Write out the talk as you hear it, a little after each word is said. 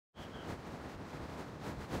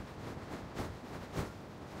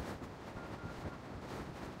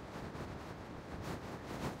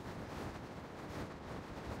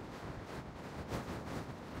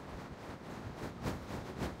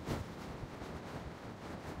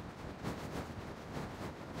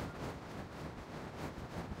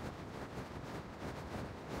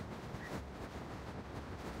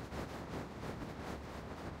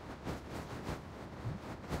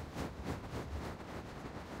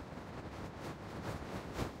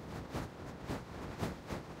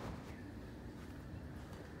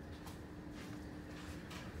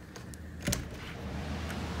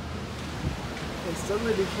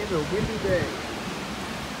suddenly became a windy day.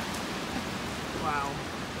 Wow.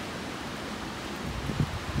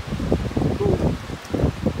 Cool.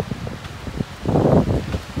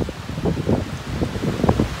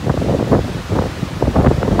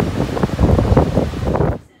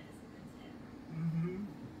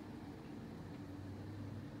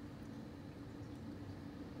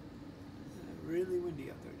 Really windy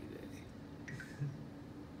out there today.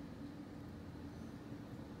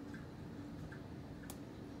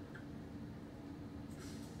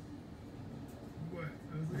 What?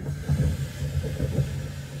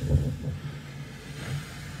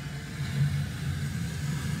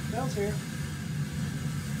 Mel's here.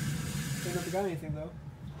 They never got anything though.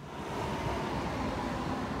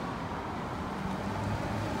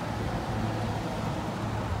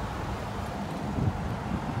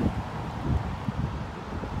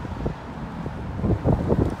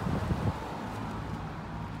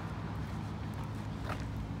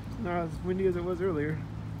 Not as windy as it was earlier.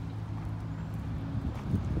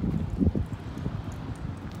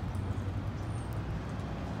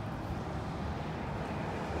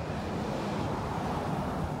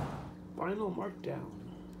 Final markdown.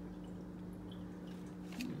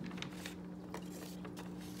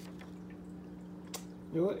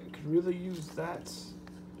 You know what? I could really use that.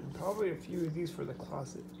 And probably a few of these for the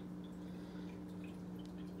closet.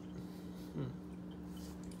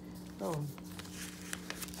 Oh.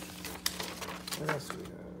 What else do we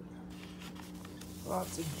have?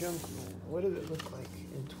 Lots of junk mail. What did it look like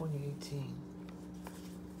in 2018?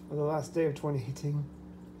 Well, the last day of 2018.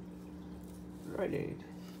 Rite Aid.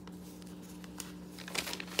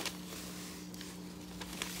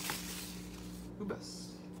 Ubus.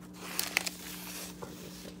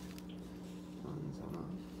 Manzana.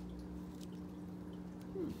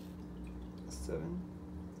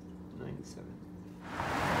 797.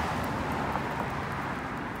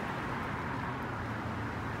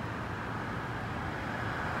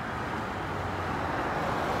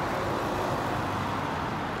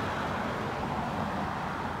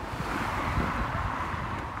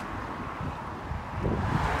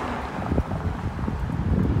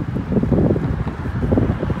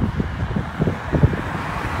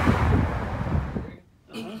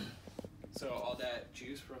 So all that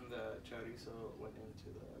juice from the chorizo went into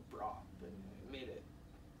the broth and it made it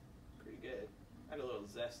pretty good. Had a little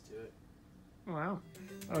zest to it. Wow.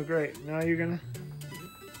 Oh, great. Now you're gonna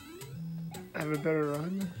have a better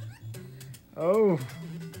run. Oh.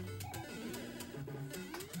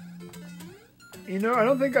 You know, I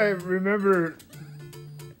don't think I remember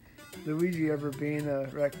Luigi ever being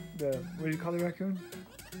what do you call the raccoon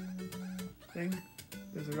thing?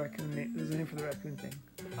 There's a raccoon name. There's a name for the raccoon thing.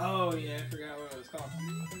 Oh yeah, I forgot what it was called.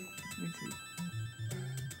 Me too.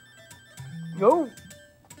 Go.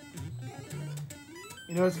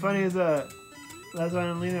 You know what's funny is last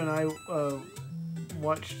night Lena and I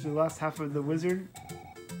watched the last half of The Wizard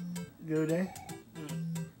the other day.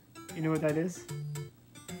 You know what that is?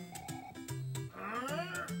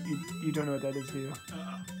 You don't know what that is, do you?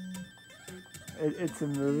 It's a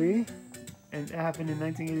movie, and it happened in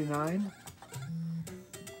 1989.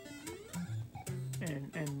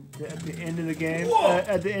 And at the end of the game,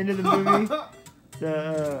 at the end of the movie,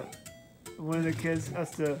 one of the kids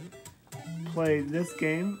has to play this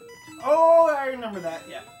game. Oh, I remember that.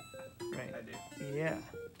 Yeah. Right. I do. Yeah.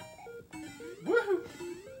 Woohoo!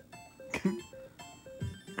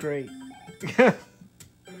 Great.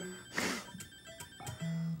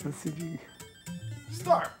 Let's see if you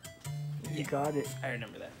Star. got it. I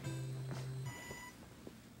remember that.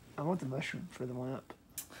 I want the mushroom for the lamp.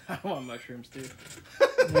 I want mushrooms too.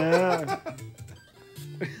 Yeah.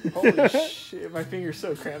 Holy shit, my finger's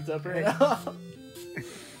so cramped up right now.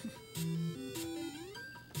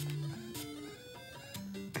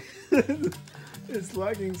 It's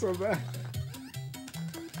lagging so bad.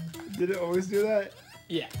 Did it always do that?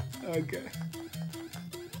 Yeah. Okay.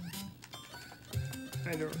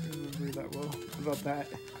 I don't remember that well about that.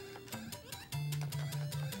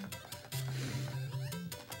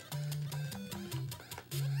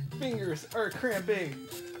 Fingers are cramping.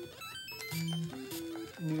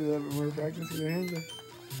 You need a little bit more practice with your hands.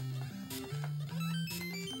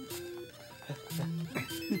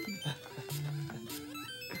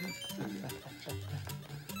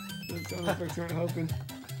 Those sound effects aren't helping.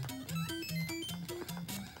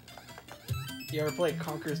 You ever play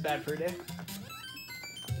Conker's Bad Fur Day?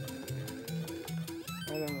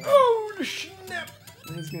 I don't know. Oh, snap!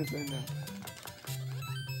 I'm just gonna say no.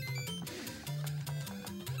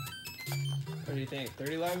 What do you think?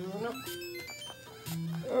 30 lives is enough?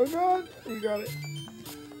 Oh god, you got it.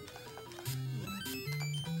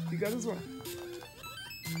 You got this one.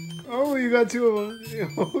 Oh, you got two of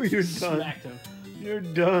them. Oh, you're done. Smacked him. You're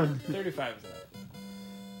done. 35 is enough.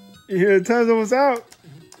 Yeah, time's almost out.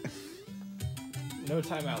 No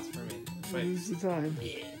timeouts for me. Wait. This is the time.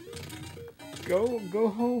 Yeah. Go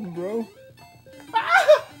home, bro.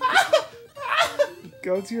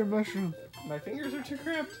 Go to your mushroom. My fingers are too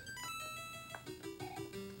cramped.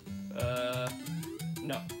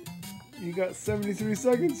 No. You got 73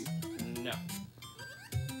 seconds. No.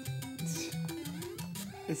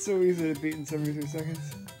 It's so easy to beat in 73 seconds.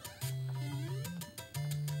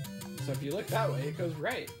 So if you look that way, it goes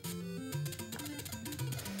right.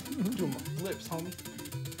 Doing my flips, homie.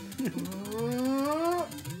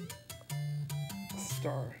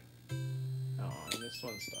 Star. Oh, I missed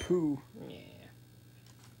one star. Pooh. Yeah.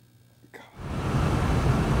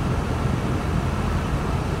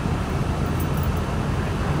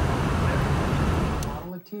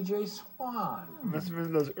 Model of TJ Swan. Must have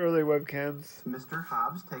been those early webcams. Mr.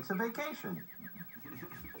 Hobbs takes a vacation.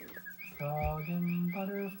 Dog and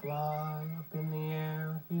butterfly up in the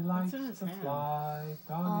air. He likes in his to hand? fly.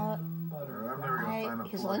 Dog and butterfly.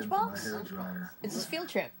 His lunchbox? It's his field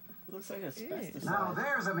trip. Looks like asbestos. Now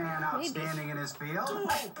there's a man outstanding in his field.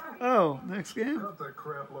 Oh, next game?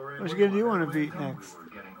 Which game do you want to beat next?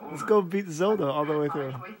 Let's go beat Zelda all the way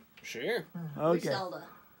through. Sure. Okay. Zelda.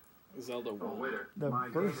 Zelda 1. The My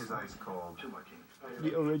gate first, is ice cold.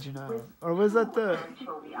 the original. Or was that the...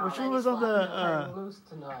 Which one was on the... Loose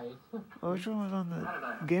tonight. Which one was on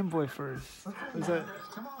the Game Boy first? Was that...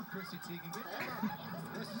 Come on, Chrissy Teigen, get up.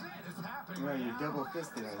 This is it. It's happening. No, you double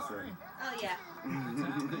fisted, I said. Oh, yeah.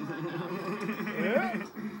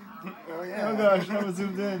 Oh, yeah. Oh gosh, that was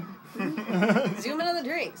zoomed in. Zoom in on the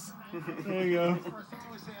drinks. There you go.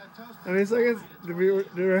 How many seconds? Did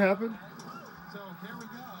it happen? So here we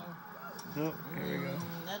go. Nope, here we go.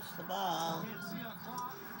 That's the ball.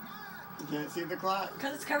 You can't see the clock.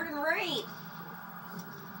 Because it's covered in rain.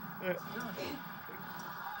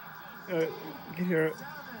 You can hear it.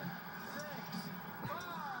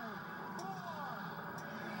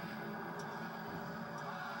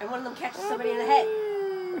 And one of them catches somebody in the head.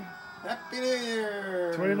 Happy New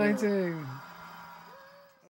Year! 2019.